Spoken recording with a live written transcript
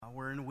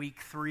We're in week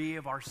 3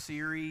 of our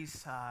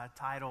series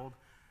titled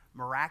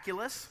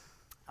Miraculous.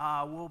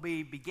 We'll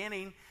be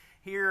beginning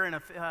here in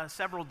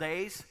several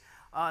days,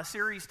 a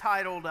series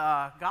titled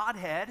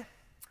Godhead.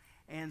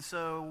 And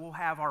so we'll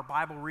have our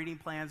Bible reading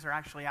plans. They're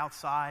actually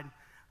outside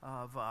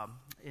of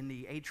in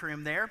the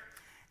atrium there.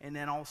 And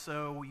then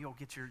also you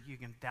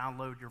can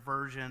download your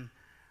version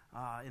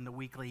in the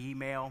weekly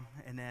email,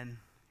 and then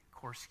of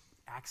course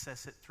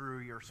access it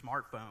through your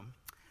smartphone.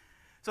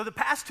 So the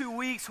past 2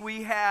 weeks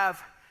we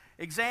have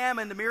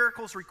examined the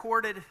miracles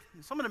recorded,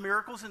 some of the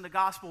miracles in the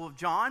Gospel of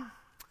John.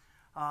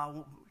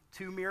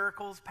 2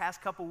 miracles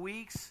past couple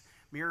weeks: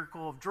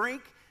 miracle of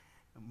drink,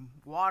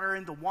 water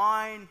into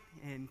wine,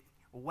 and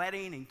a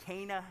wedding in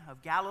Cana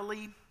of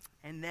Galilee,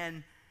 and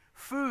then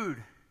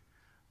food,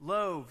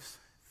 loaves,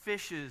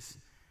 fishes,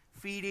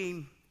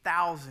 feeding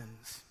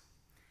thousands.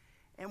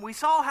 And we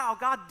saw how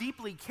God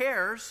deeply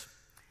cares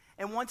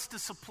and wants to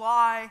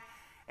supply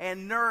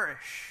and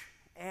nourish,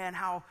 and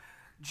how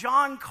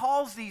John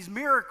calls these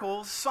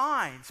miracles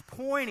signs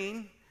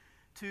pointing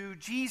to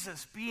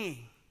Jesus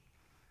being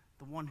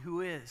the one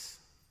who is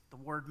the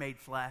Word made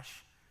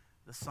flesh,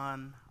 the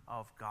Son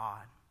of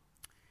God.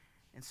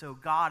 And so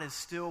God is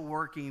still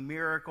working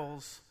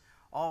miracles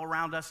all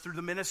around us through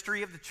the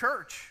ministry of the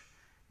church.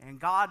 And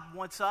God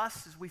wants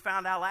us, as we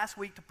found out last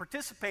week, to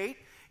participate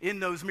in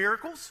those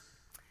miracles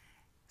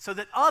so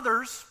that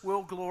others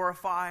will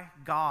glorify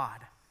God.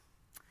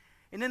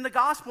 And in the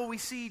gospel, we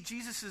see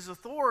Jesus'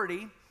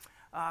 authority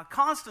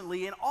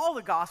constantly in all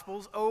the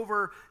gospels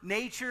over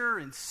nature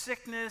and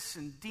sickness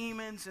and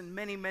demons and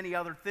many, many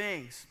other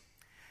things.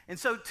 And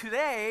so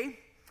today,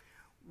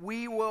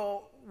 we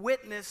will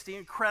witness the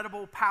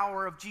incredible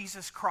power of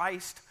Jesus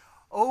Christ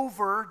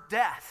over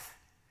death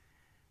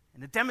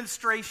and the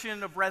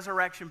demonstration of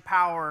resurrection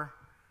power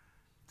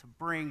to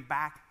bring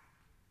back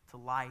to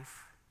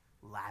life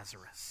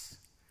Lazarus.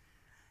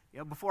 You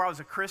know, before I was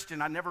a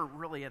Christian, I never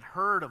really had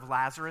heard of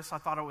Lazarus. I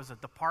thought it was a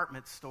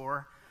department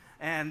store.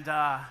 And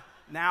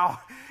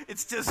now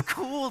it's just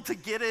cool to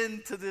get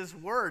into this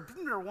word.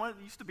 Didn't there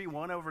used to be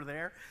one over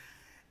there?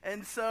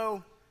 And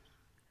so,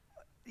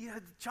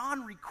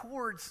 John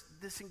records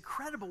this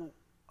incredible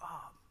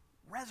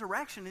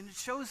resurrection, and it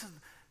shows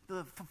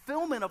the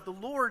fulfillment of the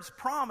Lord's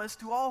promise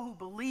to all who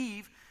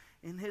believe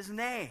in his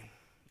name.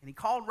 And he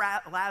called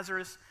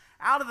Lazarus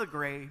out of the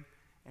grave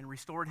and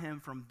restored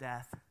him from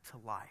death to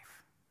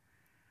life.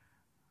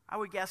 I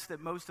would guess that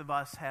most of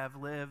us have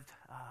lived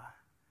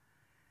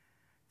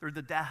through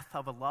the death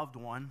of a loved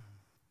one.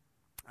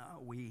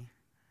 We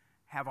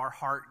have our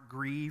heart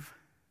grieve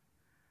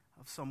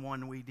of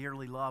someone we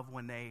dearly love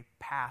when they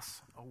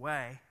pass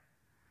away.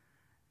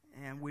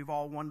 And we've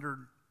all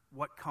wondered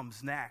what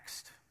comes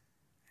next.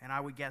 And I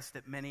would guess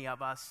that many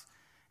of us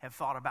have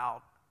thought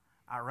about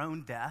our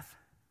own death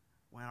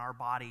when our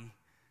body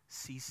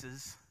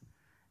ceases.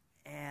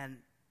 And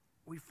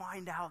we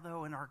find out,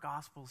 though, in our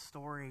gospel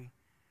story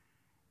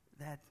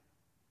that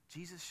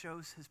Jesus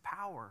shows his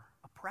power,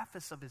 a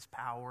preface of his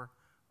power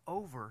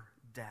over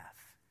death.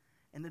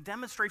 And the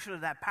demonstration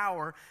of that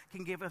power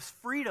can give us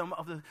freedom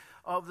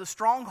of the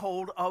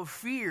stronghold of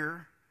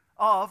fear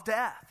of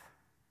death.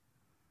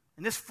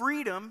 And this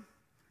freedom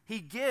he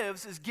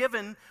gives is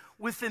given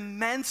with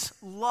immense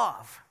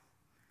love.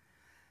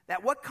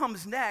 That what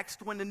comes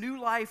next, when the new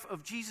life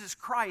of Jesus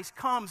Christ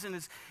comes and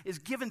is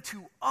given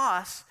to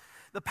us,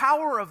 the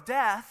power of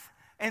death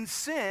and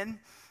sin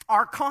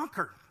are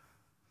conquered.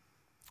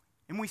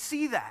 And we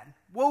see that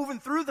woven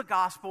through the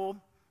gospel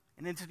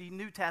and into the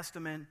New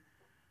Testament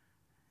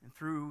and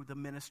through the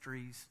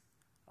ministries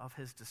of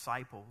his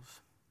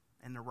disciples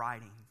and the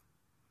writing.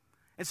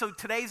 And so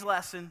today's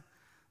lesson,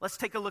 let's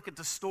take a look at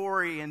the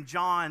story in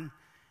John,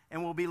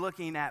 and we'll be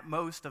looking at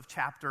most of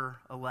chapter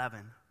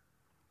 11.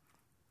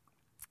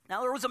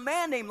 Now there was a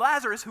man named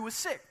Lazarus who was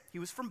sick. He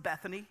was from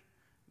Bethany,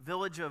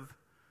 village of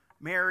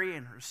Mary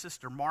and her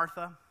sister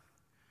Martha.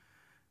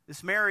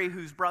 This Mary,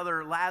 whose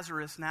brother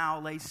Lazarus now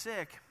lay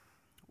sick,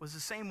 was the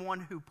same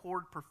one who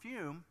poured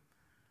perfume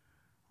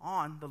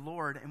on the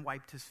Lord and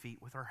wiped his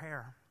feet with her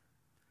hair.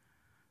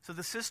 So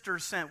the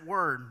sisters sent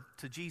word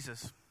to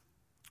Jesus,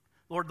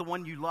 "Lord, the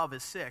one you love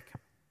is sick."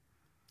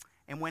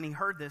 And when he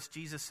heard this,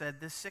 Jesus said,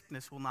 "This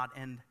sickness will not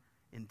end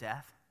in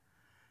death.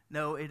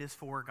 No, it is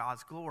for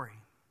God's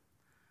glory,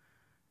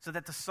 so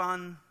that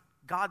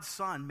God's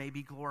Son may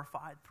be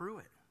glorified through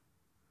it."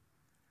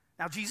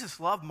 Now Jesus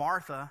loved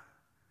Martha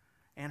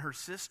and her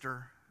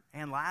sister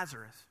and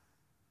Lazarus.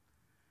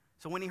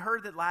 So when he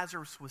heard that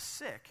Lazarus was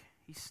sick,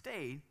 he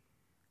stayed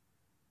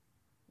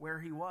where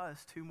he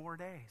was 2 more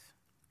days.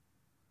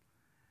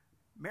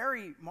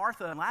 Mary,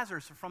 Martha, and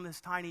Lazarus are from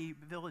this tiny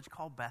village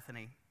called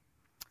Bethany.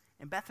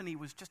 And Bethany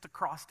was just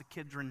across the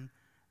Kidron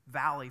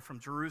Valley from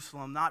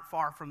Jerusalem, not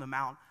far from the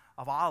Mount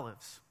of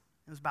Olives.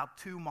 It was about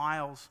 2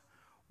 miles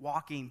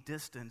walking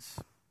distance.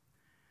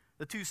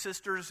 The 2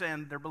 sisters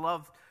and their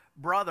beloved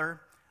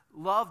brother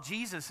loved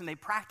Jesus, and they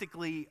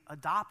practically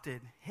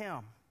adopted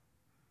him.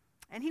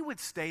 And he would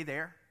stay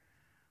there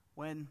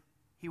when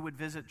he would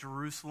visit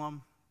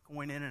Jerusalem,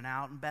 going in and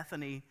out. And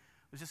Bethany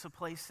It was just a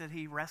place that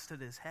he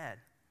rested his head.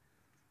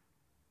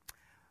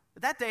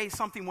 But that day,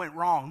 something went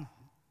wrong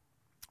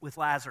with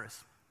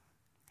Lazarus.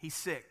 He's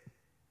sick.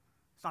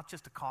 It's not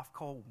just a cough,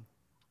 cold,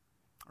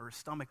 or a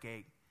stomach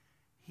ache.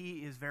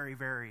 He is very,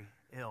 very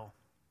ill.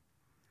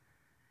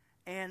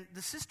 And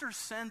the sisters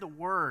send a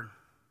word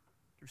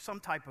through some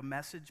type of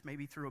message,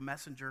 maybe through a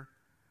messenger.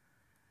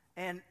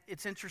 And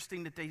it's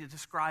interesting that they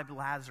describe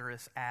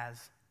Lazarus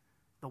as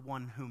the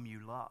one whom you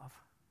love.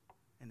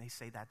 And they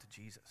say that to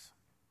Jesus.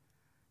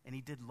 And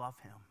he did love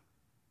him.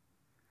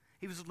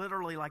 He was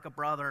literally like a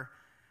brother.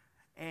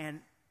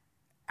 And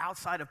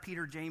outside of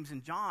Peter, James,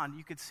 and John,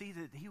 you could see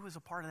that he was a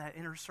part of that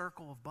inner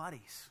circle of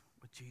buddies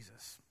with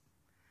Jesus.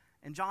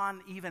 And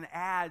John even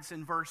adds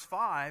in verse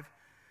 5,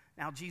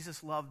 now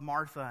Jesus loved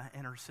Martha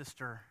and her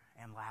sister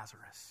and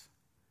Lazarus.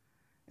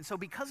 And so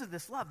because of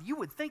this love, you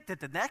would think that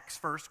the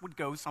next verse would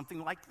go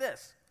something like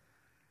this.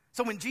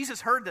 So when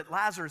Jesus heard that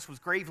Lazarus was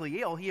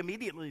gravely ill, he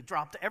immediately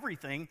dropped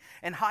everything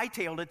and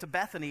hightailed it to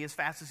Bethany as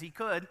fast as he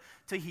could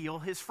to heal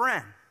his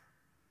friend.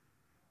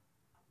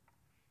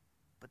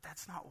 But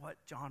that's not what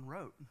John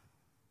wrote.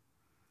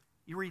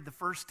 You read the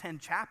first 10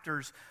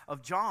 chapters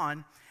of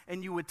John,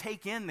 and you would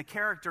take in the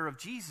character of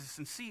Jesus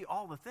and see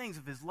all the things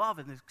of his love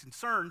and his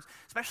concerns,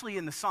 especially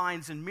in the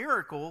signs and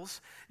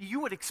miracles.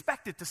 You would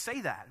expect it to say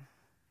that.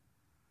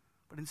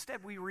 But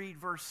instead we read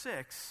verse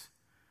 6.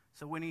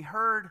 So when he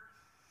heard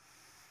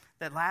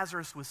that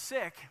Lazarus was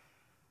sick,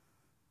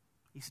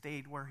 he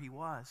stayed where he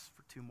was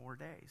for 2 more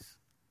days.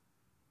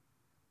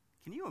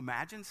 Can you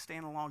imagine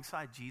standing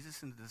alongside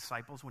Jesus and the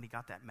disciples when he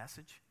got that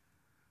message?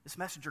 This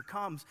messenger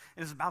comes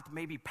and is about to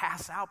maybe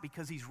pass out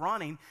because he's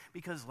running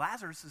because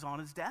Lazarus is on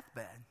his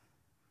deathbed.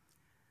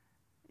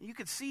 You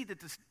could see that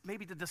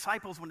maybe the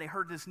disciples, when they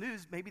heard this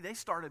news, maybe they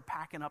started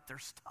packing up their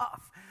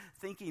stuff,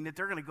 thinking that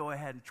they're going to go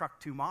ahead and truck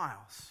 2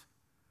 miles.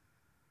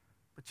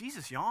 But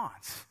Jesus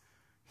yawns.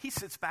 He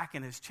sits back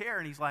in his chair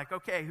and he's like,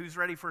 okay, who's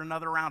ready for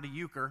another round of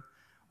euchre?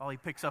 While he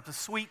picks up the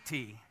sweet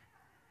tea.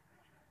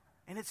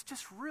 And it's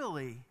just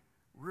really,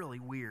 really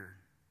weird.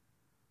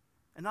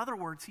 In other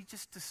words, he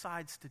just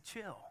decides to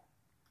chill.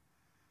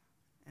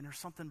 And there's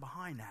something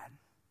behind that.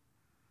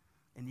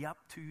 And yep,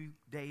 2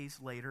 days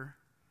later,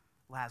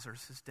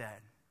 Lazarus is dead.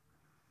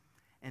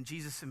 And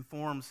Jesus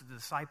informs the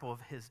disciple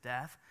of his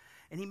death.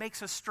 And he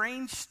makes a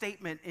strange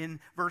statement in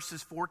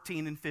verses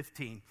 14 and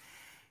 15.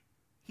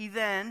 He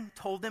then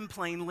told them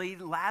plainly,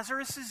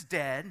 Lazarus is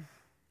dead,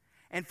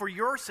 and for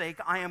your sake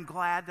I am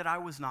glad that I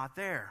was not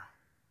there,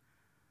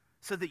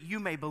 so that you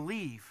may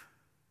believe.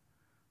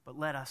 But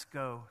let us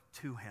go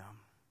to him.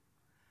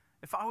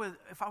 If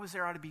I was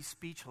there, I'd be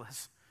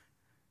speechless.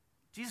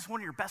 Jesus,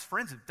 one of your best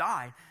friends, had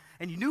died,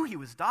 and you knew he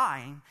was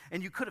dying,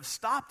 and you could have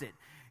stopped it.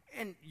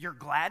 And you're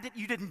glad that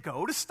you didn't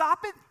go to stop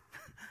it?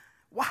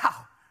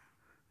 Wow.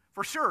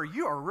 For sure,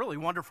 you are a really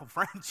wonderful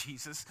friend,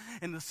 Jesus.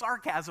 And the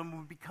sarcasm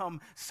would become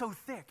so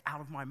thick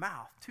out of my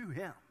mouth to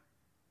him.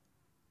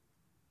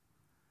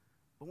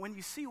 But when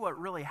you see what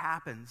really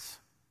happens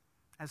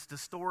as the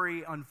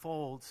story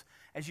unfolds,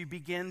 as you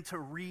begin to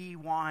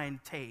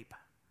rewind tape,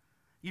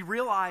 you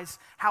realize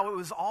how it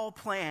was all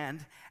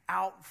planned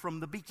out from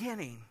the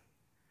beginning.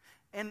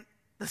 And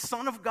the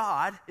Son of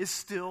God is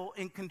still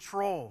in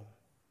control.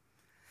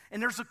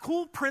 And there's a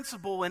cool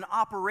principle in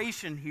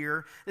operation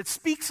here that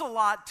speaks a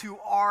lot to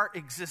our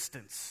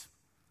existence.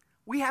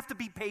 We have to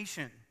be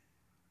patient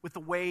with the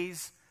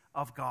ways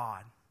of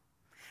God.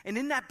 And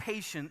in that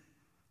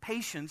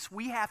patience,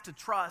 we have to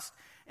trust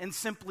and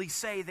simply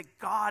say that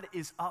God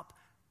is up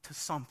to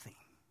something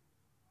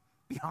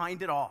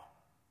behind it all.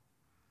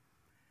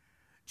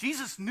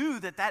 Jesus knew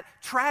that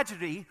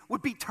tragedy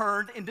would be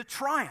turned into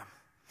triumph.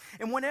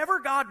 And whenever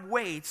God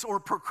waits or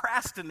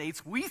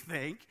procrastinates, we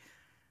think,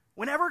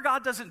 whenever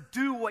God doesn't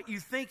do what you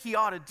think he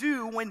ought to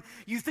do, when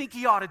you think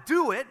he ought to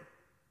do it,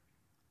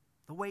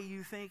 the way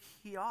you think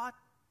he ought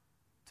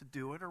to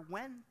do it or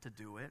when to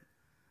do it,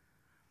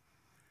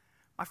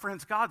 my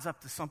friends, God's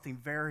up to something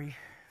very,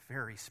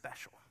 very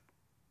special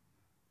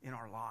in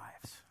our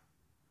lives.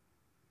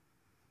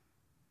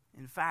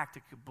 In fact,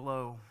 it could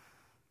blow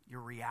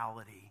your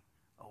reality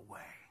away.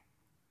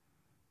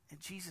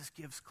 And Jesus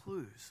gives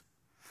clues.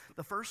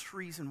 The first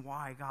reason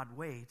why God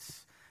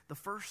waits, the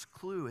first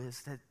clue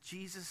is that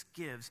Jesus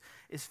gives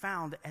is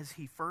found as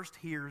he first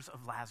hears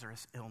of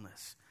Lazarus'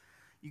 illness.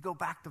 You go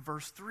back to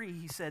verse 3,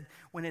 he said,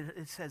 when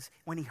it says,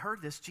 when he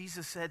heard this,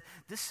 Jesus said,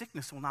 this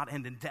sickness will not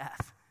end in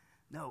death.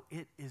 No,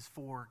 it is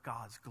for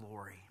God's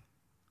glory,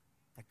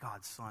 that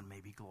God's Son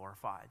may be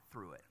glorified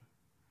through it.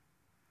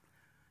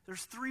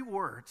 There's 3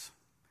 words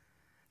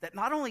that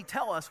not only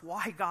tell us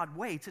why God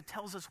waits, it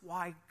tells us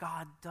why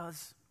God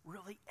does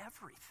really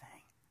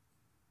everything.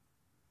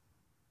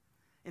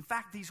 In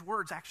fact, these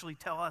words actually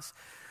tell us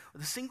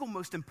the single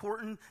most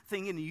important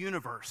thing in the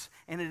universe.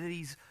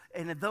 And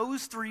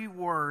those 3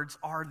 words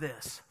are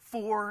this: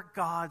 for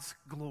God's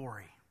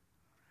glory.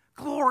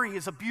 Glory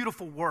is a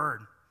beautiful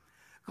word.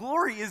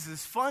 Glory is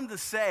as fun to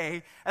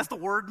say as the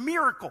word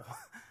miracle.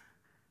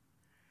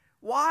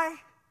 Why?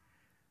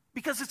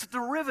 Because it's the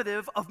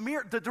derivative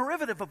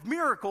of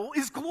miracle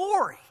is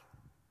glory.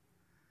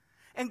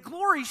 And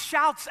glory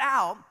shouts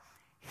out,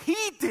 he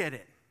did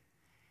it.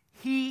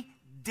 He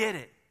did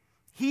it.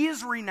 He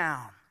is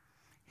renowned.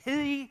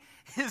 He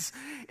is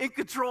in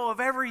control of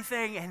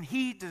everything, and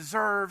he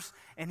deserves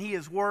and he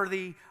is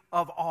worthy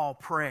of all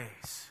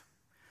praise.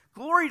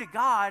 Glory to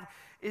God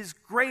is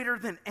greater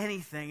than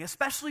anything,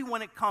 especially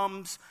when it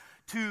comes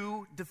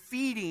to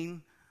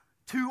defeating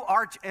two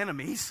arch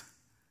enemies,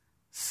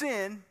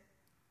 sin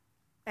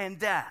and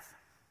death.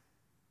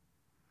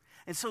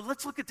 And so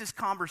let's look at this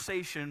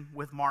conversation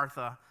with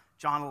Martha,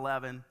 John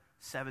 11,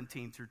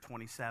 17 through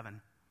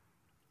 27.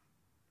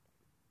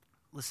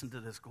 Listen to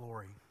this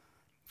glory.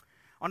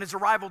 On his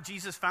arrival,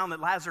 Jesus found that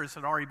Lazarus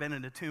had already been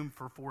in the tomb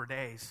for 4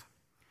 days.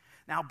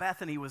 Now,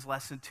 Bethany was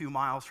less than 2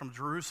 miles from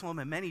Jerusalem,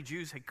 and many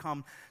Jews had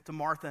come to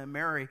Martha and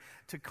Mary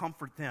to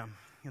comfort them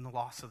in the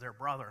loss of their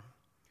brother.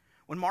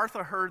 When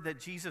Martha heard that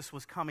Jesus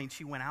was coming,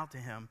 she went out to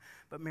him,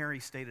 but Mary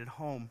stayed at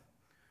home.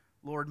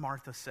 Lord,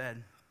 Martha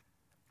said,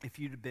 if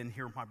you'd have been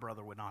here, my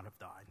brother would not have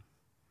died.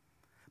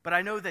 But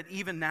I know that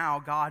even now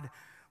God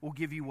will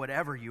give you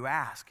whatever you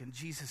ask. And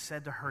Jesus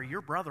said to her,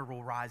 your brother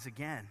will rise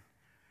again.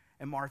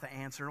 And Martha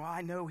answered, well,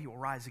 I know he will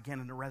rise again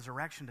in the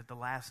resurrection at the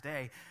last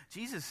day.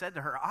 Jesus said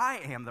to her, I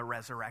am the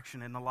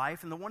resurrection and the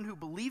life, and the one who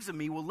believes in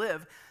me will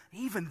live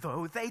even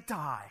though they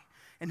die.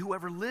 And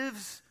whoever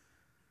lives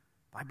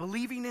by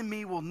believing in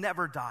me will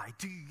never die.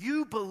 Do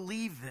you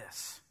believe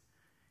this?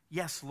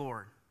 Yes,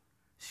 Lord,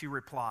 she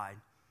replied.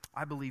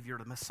 I believe you're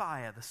the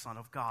Messiah, the Son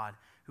of God,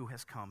 who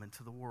has come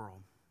into the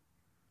world.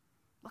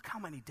 Look how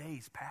many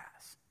days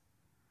passed.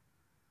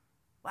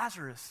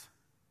 Lazarus,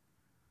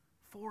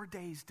 4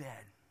 days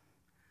dead.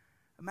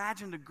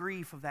 Imagine the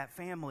grief of that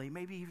family,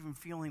 maybe even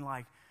feeling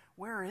like,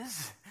 where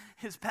is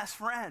his best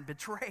friend,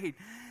 betrayed?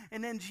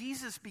 And then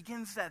Jesus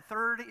begins that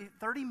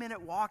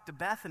 30-minute walk to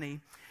Bethany,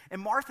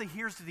 and Martha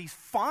hears that he's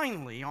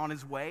finally on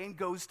his way and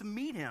goes to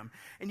meet him.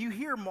 And you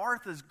hear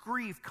Martha's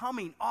grief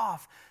coming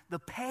off the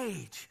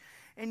page.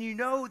 And you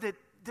know that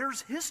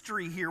there's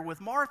history here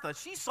with Martha.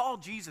 She saw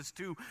Jesus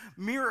do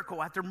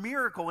miracle after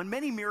miracle, and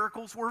many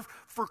miracles were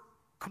for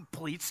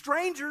complete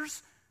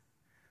strangers.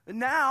 And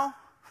now,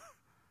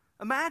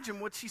 imagine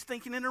what she's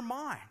thinking in her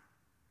mind.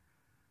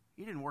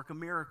 He didn't work a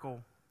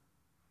miracle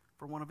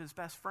for one of his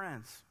best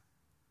friends.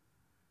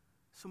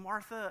 So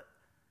Martha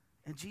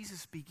and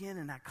Jesus begin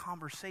in that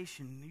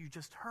conversation you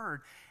just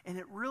heard, and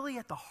it really,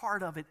 at the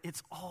heart of it,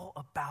 it's all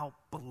about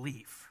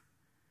belief.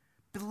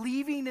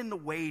 Believing in the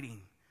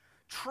waiting.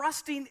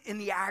 Trusting in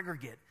the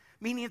aggregate,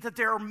 meaning that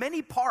there are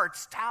many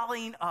parts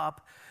tallying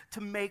up to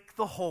make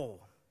the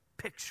whole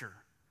picture.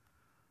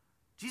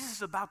 Jesus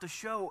is about to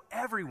show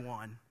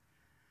everyone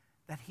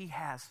that he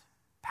has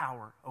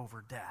power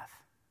over death.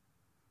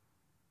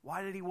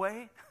 Why did he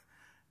wait?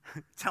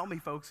 Tell me,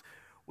 folks,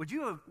 would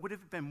it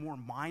have been more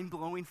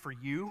mind-blowing for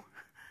you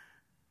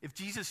if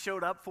Jesus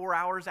showed up 4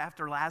 hours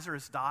after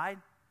Lazarus died,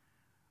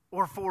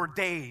 or 4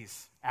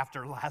 days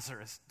after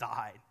Lazarus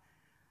died?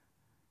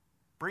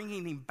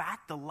 Bringing him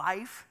back to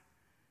life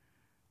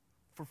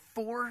for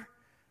 4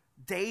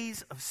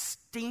 days of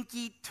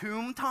stinky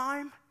tomb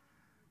time?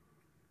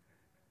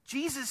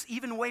 Jesus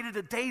even waited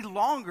a day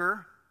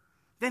longer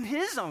than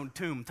his own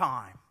tomb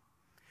time.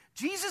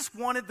 Jesus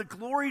wanted the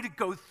glory to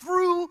go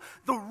through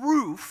the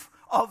roof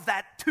of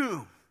that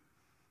tomb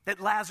that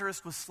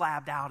Lazarus was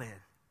slabbed out in.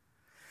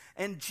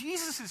 And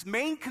Jesus'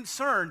 main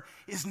concern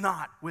is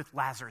not with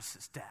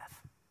Lazarus'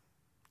 death.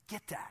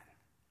 Get that.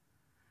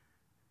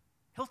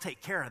 He'll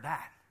take care of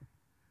that.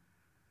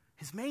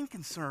 His main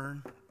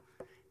concern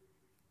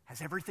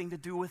has everything to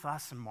do with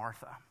us and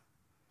Martha.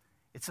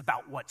 It's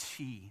about what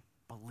she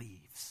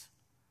believes,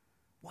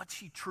 what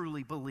she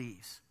truly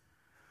believes.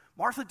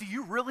 Martha, do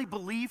you really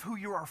believe who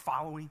you are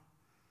following?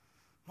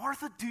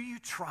 Martha, do you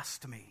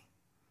trust me?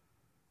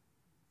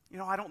 You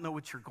know, I don't know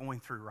what you're going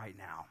through right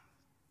now.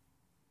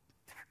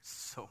 There's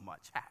so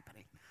much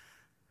happening.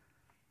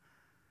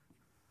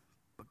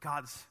 But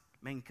God's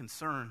main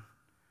concern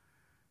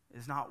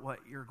is not what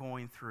you're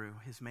going through.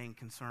 His main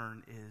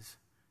concern is,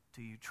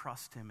 do you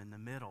trust him in the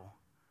middle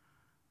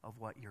of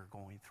what you're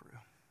going through?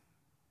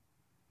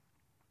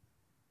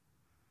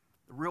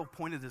 The real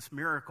point of this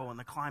miracle and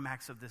the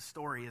climax of this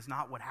story is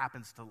not what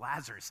happens to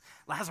Lazarus.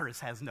 Lazarus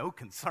has no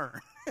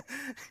concern.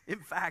 In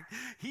fact,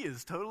 he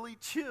is totally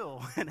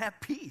chill and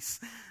at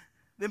peace.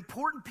 The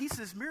important piece of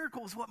this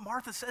miracle is what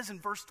Martha says in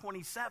verse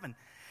 27.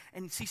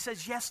 And she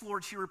says, yes,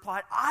 Lord, she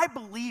replied, I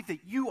believe that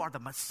you are the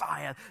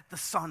Messiah, the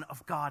Son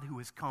of God who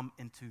has come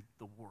into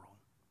the world.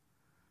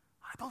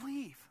 I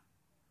believe.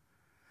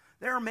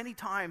 There are many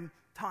times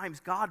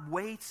God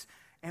waits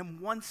and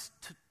wants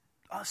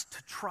us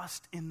to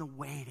trust in the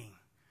waiting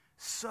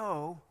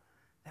so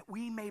that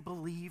we may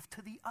believe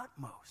to the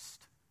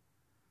utmost.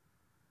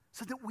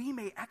 So that we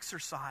may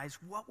exercise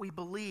what we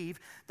believe,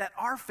 that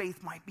our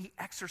faith might be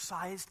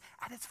exercised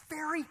at its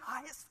very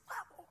highest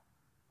level.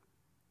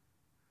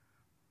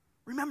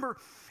 Remember,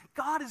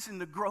 God is in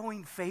the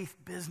growing faith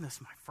business,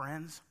 my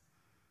friends.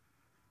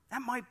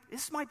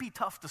 This might be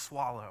tough to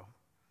swallow,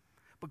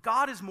 but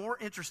God is more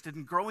interested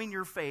in growing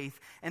your faith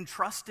and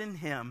trust in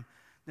him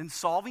than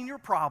solving your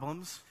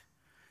problems,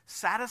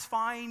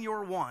 satisfying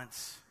your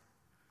wants,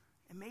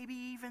 and maybe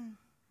even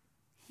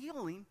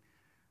healing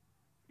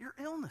your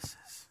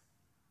illnesses.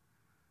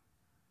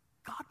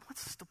 God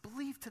wants us to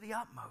believe to the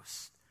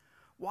utmost.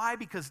 Why?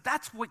 Because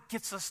that's what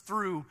gets us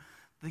through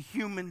the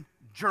human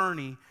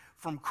journey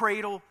from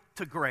cradle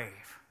to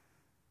grave.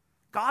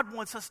 God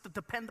wants us to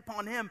depend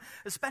upon Him,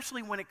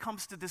 especially when it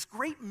comes to this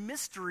great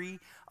mystery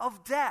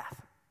of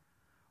death.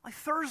 Like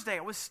Thursday,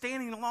 I was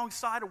standing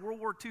alongside a World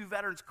War II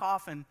veteran's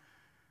coffin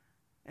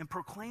and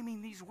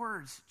proclaiming these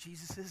words: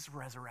 Jesus is the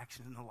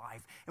resurrection and the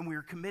life. And we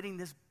are committing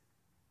this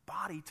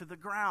body to the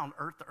ground,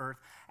 earth to earth,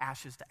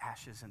 ashes to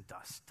ashes, and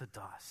dust to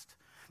dust.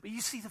 But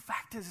you see, the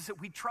fact is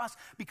that we trust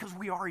because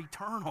we are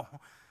eternal.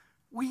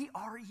 We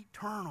are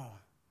eternal.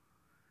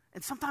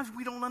 And sometimes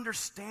we don't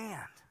understand.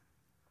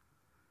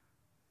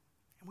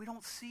 And we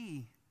don't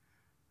see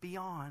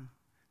beyond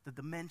the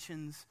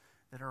dimensions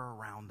that are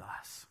around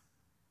us.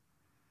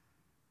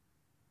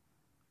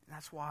 And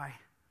that's why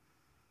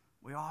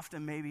we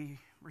often maybe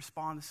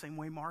respond the same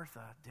way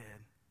Martha did.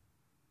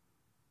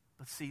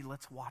 But see,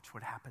 let's watch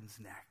what happens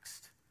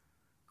next.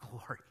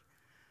 Glory.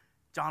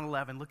 John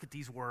 11, look at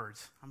these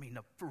words. I mean,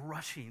 the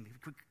rushing,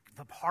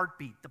 the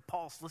heartbeat, the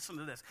pulse. Listen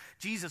to this.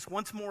 Jesus,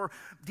 once more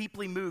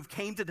deeply moved,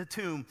 came to the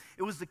tomb.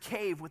 It was the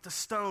cave with the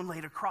stone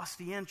laid across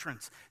the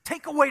entrance.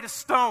 Take away the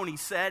stone, he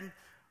said.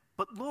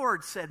 But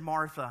Lord, said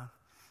Martha,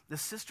 the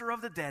sister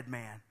of the dead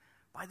man,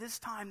 by this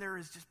time there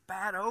is just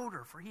bad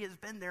odor, for he has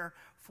been there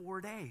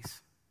 4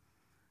 days.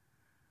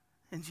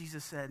 And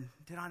Jesus said,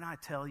 did I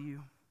not tell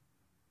you?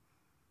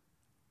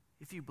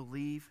 If you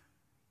believe,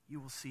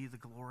 you will see the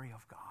glory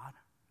of God.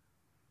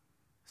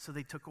 So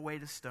they took away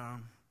the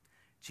stone.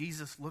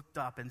 Jesus looked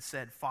up and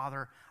said,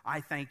 Father,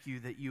 I thank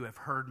you that you have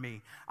heard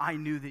me. I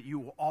knew that you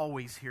will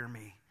always hear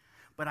me.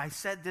 But I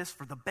said this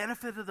for the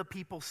benefit of the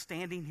people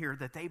standing here,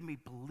 that they may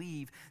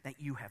believe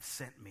that you have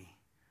sent me.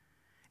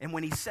 And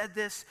when he said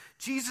this,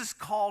 Jesus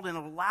called in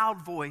a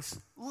loud voice,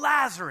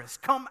 Lazarus,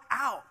 come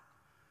out.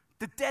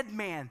 The dead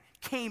man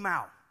came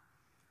out.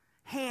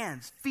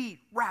 Hands, feet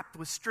wrapped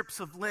with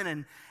strips of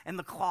linen and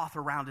the cloth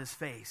around his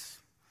face.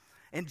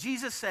 And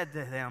Jesus said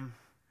to them,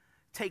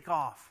 take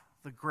off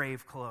the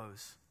grave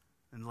clothes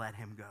and let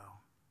him go.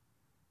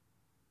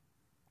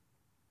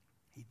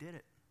 He did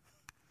it.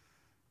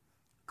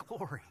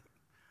 Glory,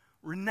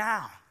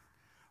 renown,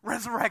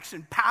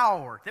 resurrection,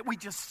 power that we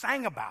just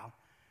sang about.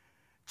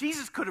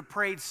 Jesus could have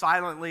prayed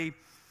silently,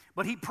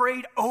 but he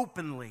prayed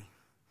openly.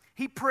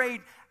 He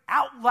prayed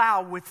out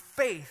loud with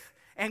faith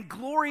and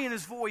glory in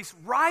his voice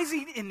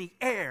rising in the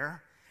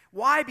air.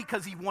 Why?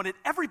 Because he wanted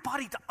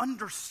everybody to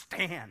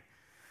understand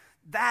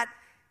that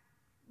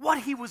what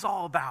he was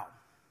all about.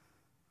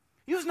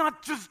 He was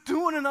not just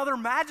doing another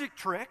magic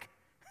trick,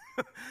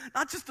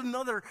 not just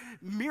another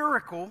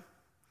miracle.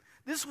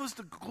 This was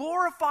to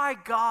glorify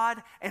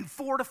God and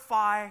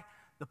fortify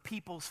the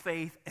people's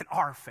faith and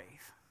our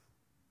faith.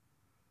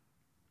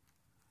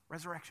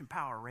 Resurrection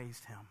power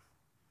raised him.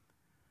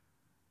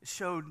 It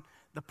showed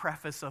the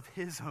preface of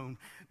his own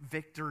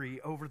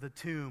victory over the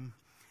tomb,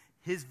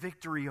 his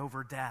victory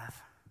over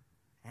death,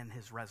 and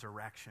his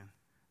resurrection.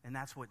 And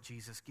that's what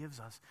Jesus gives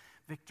us,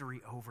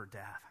 victory over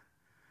death.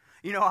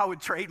 You know, I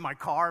would trade my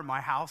car and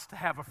my house to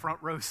have a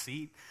front row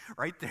seat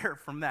right there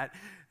from that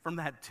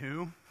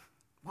tomb.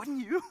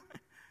 Wouldn't you?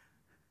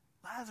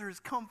 Lazarus,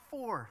 come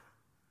forth.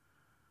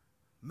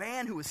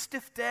 Man who was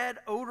stiff dead,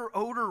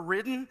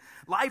 odor-ridden,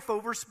 life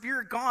over,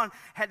 spirit gone,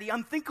 had the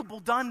unthinkable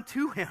done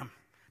to him.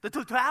 The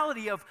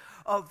totality of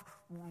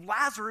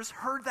Lazarus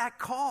heard that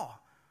call.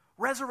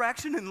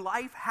 Resurrection and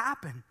life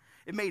happened.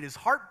 It made his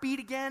heart beat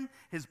again,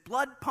 his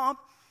blood pump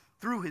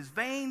through his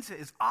veins,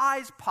 his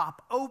eyes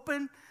pop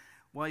open.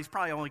 Well, he's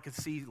probably only could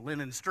see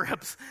linen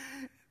strips.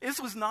 This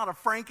was not a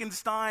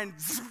Frankenstein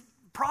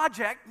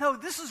project. No,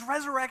 this is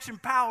resurrection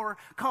power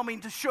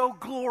coming to show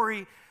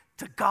glory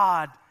to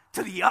God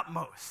to the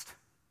utmost.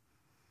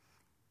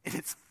 And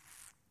it's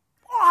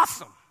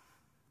awesome.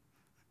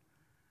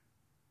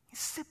 You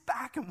sit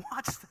back and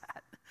watch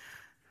that.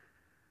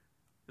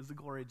 Is the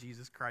glory of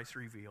Jesus Christ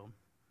revealed.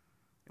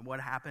 And what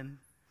happened?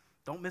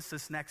 Don't miss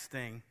this next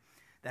thing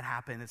that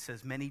happened. It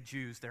says, many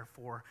Jews,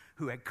 therefore,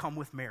 who had come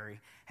with Mary,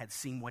 had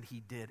seen what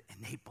he did,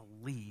 and they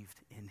believed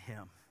in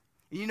him.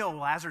 And you know,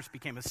 Lazarus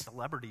became a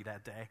celebrity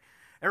that day.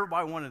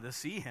 Everybody wanted to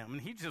see him,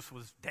 and he just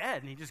was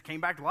dead, and he just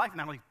came back to life, and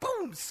now like,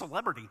 boom,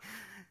 celebrity.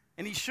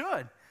 And he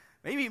should.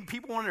 Maybe even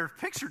people want their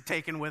picture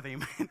taken with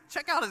him.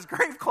 Check out his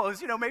grave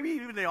clothes, maybe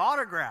even the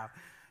autograph.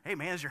 Hey,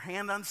 man, is your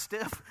hand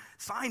unstiff?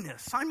 Sign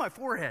this. Sign my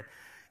forehead.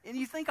 And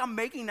you think I'm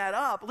making that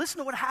up. Listen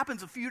to what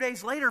happens a few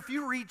days later. If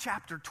you read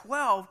chapter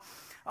 12,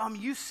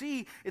 you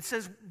see it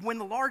says, when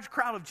the large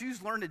crowd of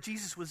Jews learned that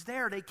Jesus was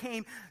there, they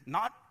came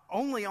not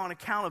only on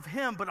account of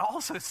him, but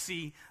also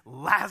see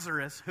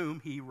Lazarus, whom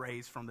he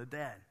raised from the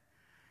dead.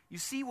 You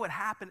see what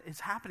is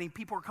happening.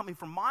 People are coming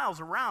from miles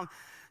around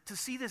to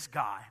see this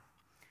guy.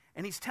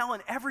 And he's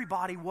telling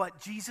everybody what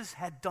Jesus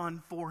had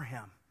done for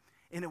him.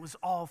 And it was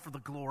all for the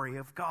glory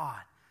of God.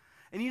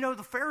 And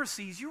the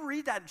Pharisees, you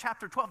read that in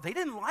chapter 12, they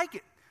didn't like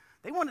it.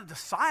 They wanted to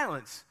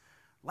silence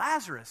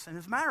Lazarus. And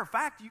as a matter of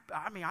fact,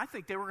 I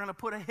think they were going to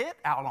put a hit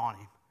out on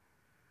him.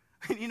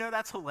 And you know,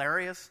 that's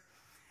hilarious.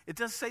 It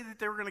does say that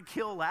they were going to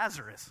kill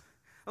Lazarus.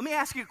 Let me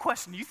ask you a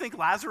question. You think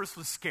Lazarus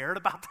was scared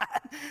about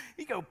that?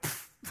 He go,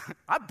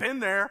 I've been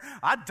there.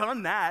 I've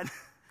done that.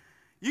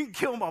 You can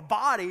kill my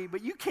body,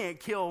 but you can't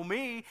kill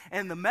me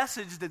and the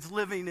message that's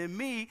living in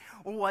me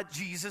or what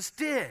Jesus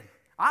did.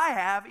 I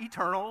have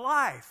eternal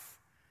life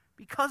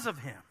because of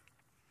him.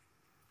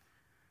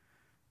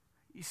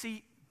 You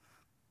see,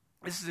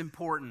 this is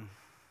important.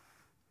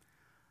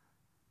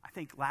 I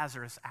think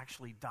Lazarus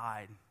actually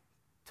died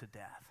to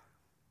death.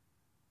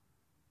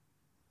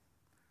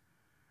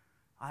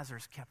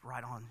 Lazarus kept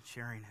right on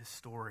sharing his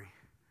story.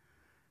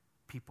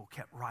 People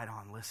kept right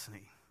on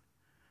listening.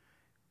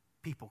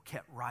 People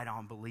kept right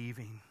on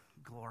believing,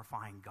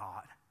 glorifying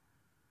God.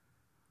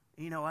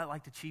 You know what?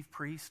 Like the chief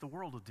priest, the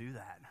world will do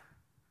that.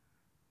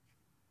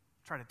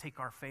 Try to take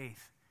our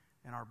faith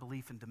and our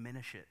belief and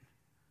diminish it.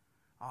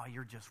 Oh,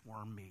 you're just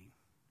worm meat.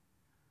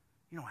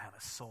 You don't have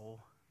a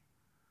soul.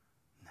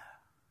 No.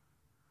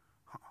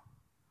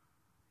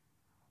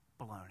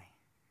 Baloney.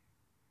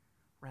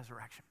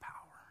 Resurrection power.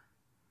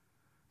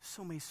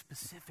 So many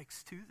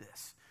specifics to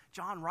this.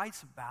 John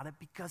writes about it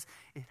because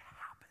it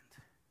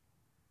happened.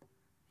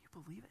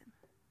 You believe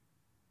it?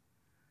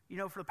 You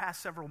know, for the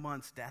past several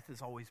months, death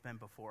has always been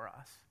before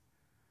us.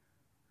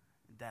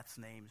 And death's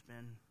name's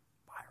been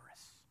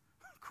virus,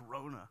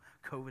 corona,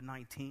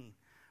 COVID-19.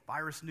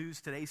 Virus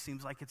news today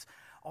seems like it's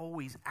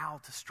always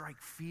out to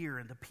strike fear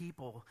into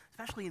people,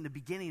 especially in the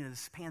beginning of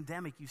this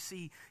pandemic. You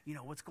see, you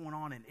know, what's going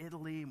on in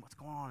Italy and what's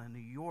going on in New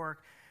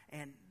York,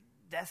 and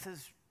death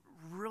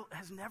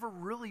has never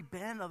really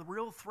been a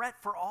real threat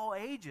for all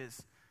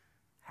ages.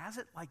 Has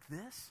it like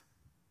this?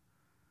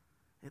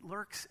 It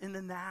lurks in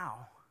the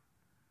now.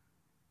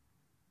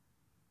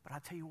 But I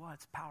tell you what,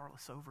 it's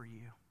powerless over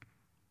you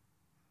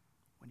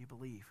when you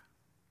believe.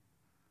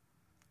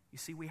 You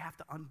see, we have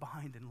to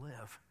unbind and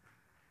live.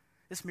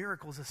 This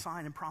miracle is a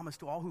sign and promise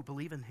to all who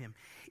believe in him,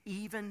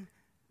 even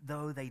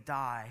though they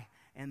die,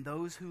 and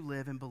those who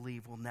live and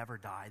believe will never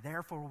die.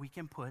 Therefore, we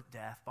can put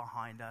death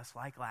behind us.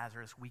 Like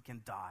Lazarus, we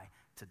can die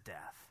to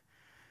death.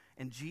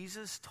 And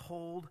Jesus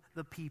told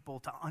the people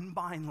to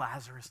unbind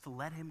Lazarus, to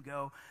let him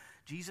go.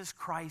 Jesus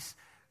Christ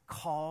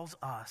calls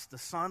us, the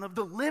Son of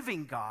the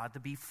living God, to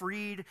be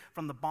freed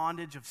from the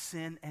bondage of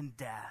sin and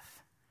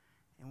death.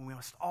 And we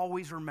must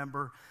always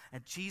remember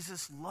that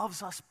Jesus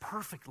loves us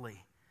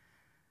perfectly.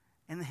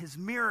 And his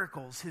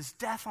miracles, his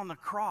death on the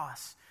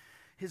cross,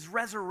 his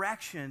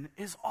resurrection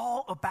is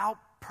all about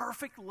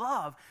perfect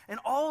love. And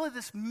all of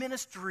this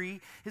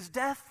ministry, his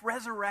death,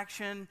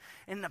 resurrection,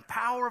 and the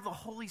power of the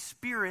Holy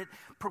Spirit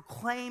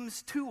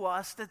proclaims to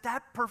us that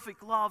that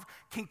perfect love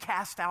can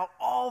cast out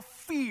all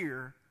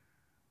fear.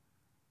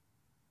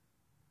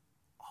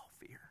 All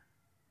fear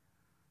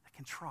that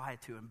can try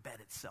to embed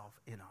itself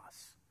in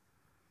us.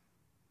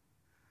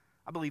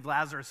 I believe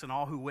Lazarus and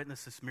all who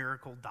witnessed this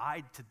miracle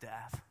died to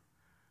death.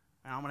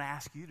 And I'm going to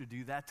ask you to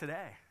do that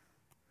today.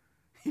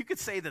 You could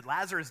say that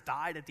Lazarus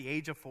died at the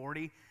age of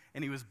 40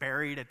 and he was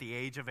buried at the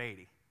age of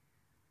 80.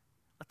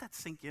 Let that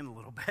sink in a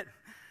little bit.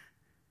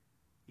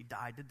 He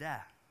died to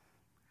death.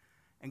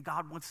 And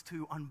God wants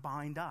to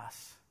unbind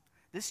us.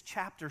 This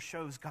chapter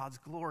shows God's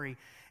glory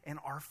and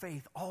our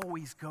faith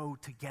always go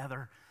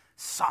together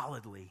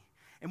solidly.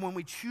 And when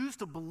we choose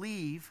to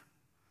believe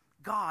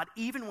God,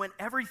 even when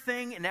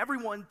everything and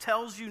everyone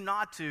tells you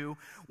not to,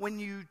 when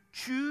you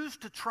choose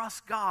to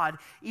trust God,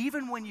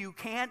 even when you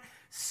can't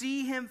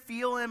see him,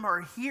 feel him,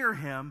 or hear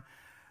him,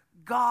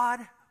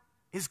 God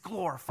is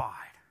glorified.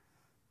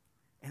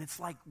 And it's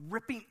like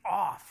ripping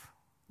off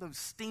those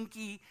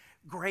stinky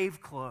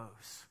grave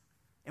clothes.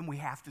 And we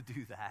have to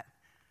do that.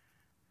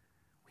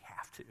 We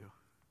have to.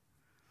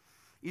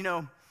 You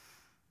know,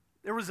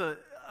 there was a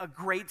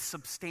great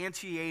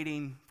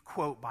substantiating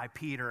quote by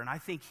Peter, and I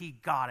think he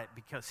got it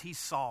because he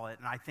saw it,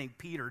 and I think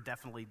Peter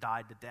definitely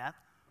died to death.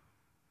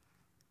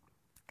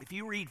 If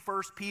you read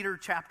 1 Peter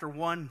chapter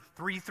 1,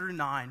 3 through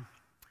 9,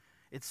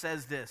 it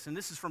says this, and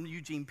this is from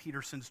Eugene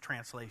Peterson's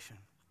translation.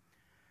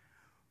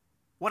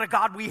 What a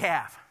God we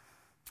have,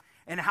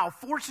 and how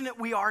fortunate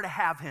we are to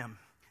have him.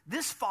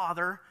 This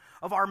Father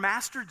of our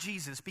Master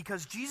Jesus,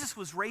 because Jesus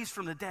was raised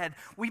from the dead,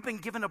 we've been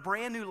given a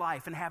brand new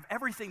life and have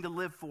everything to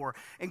live for,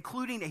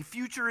 including a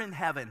future in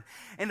heaven.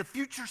 And the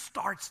future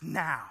starts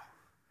now.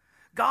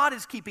 God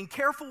is keeping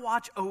careful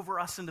watch over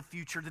us in the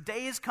future. The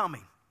day is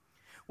coming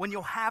when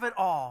you'll have it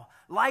all,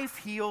 life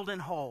healed and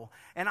whole.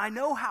 And I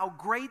know how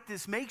great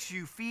this makes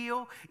you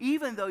feel,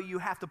 even though you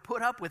have to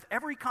put up with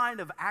every kind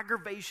of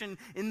aggravation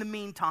in the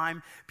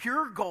meantime.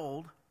 Pure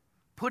gold,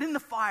 put in the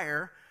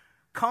fire,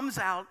 comes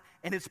out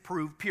and it's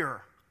proved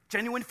pure.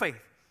 Genuine faith.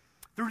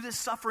 Through this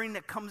suffering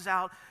that comes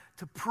out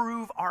to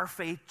prove our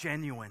faith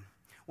genuine.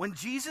 When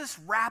Jesus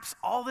wraps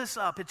all this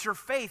up, it's your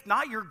faith,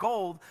 not your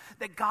gold,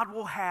 that God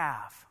will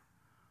have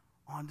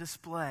on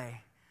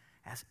display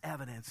as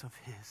evidence of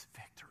his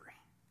victory.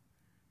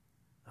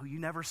 Though you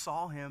never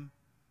saw him,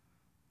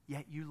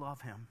 yet you love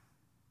him.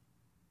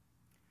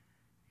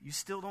 You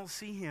still don't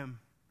see him,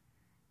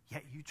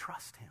 yet you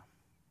trust him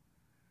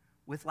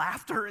with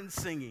laughter and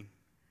singing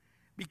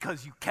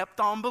because you kept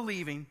on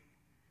believing,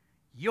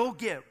 you'll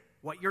get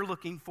what you're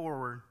looking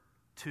forward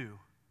to: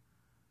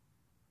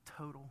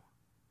 total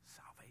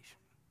salvation.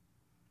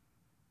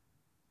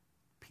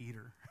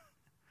 Peter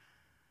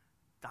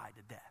died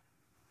to death.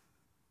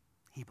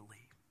 He believed.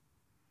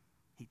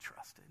 He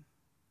trusted.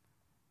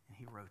 And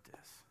he wrote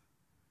this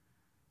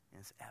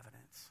as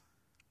evidence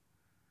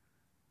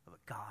of a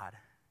God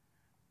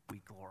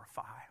we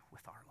glorify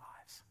with our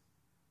lives.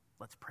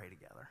 Let's pray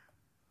together.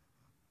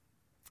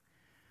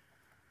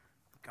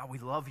 God, we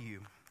love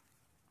you.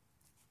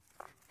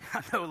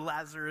 I know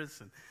Lazarus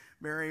and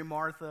Mary and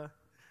Martha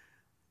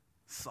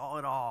saw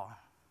it all,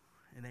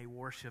 and they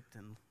worshiped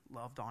and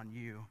loved on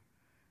you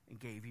and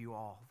gave you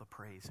all the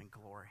praise and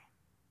glory.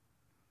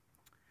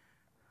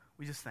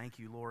 We just thank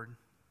you, Lord,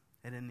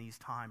 that in these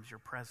times your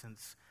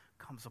presence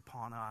comes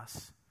upon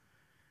us.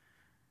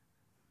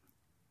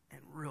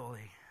 And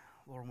really,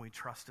 Lord, when we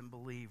trust and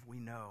believe, we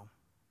know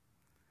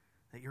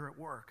that you're at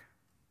work.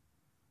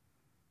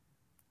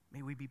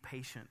 May we be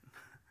patient,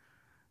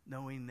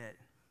 knowing that,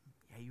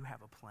 yeah, you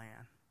have a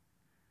plan,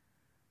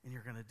 and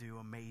you're going to do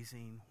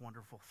amazing,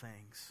 wonderful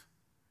things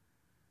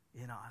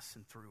in us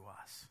and through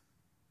us.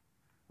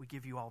 We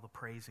give you all the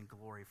praise and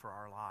glory for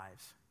our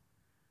lives.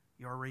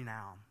 Your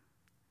renown,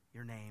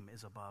 your name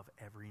is above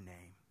every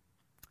name.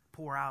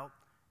 Pour out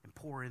and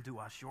pour into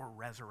us your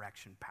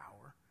resurrection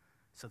power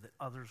so that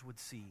others would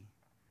see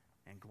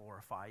and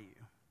glorify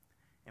you.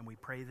 And we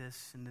pray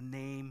this in the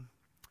name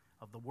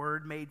of the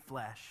Word made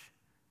flesh,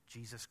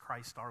 Jesus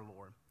Christ our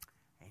Lord.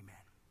 Amen.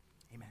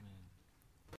 Amen.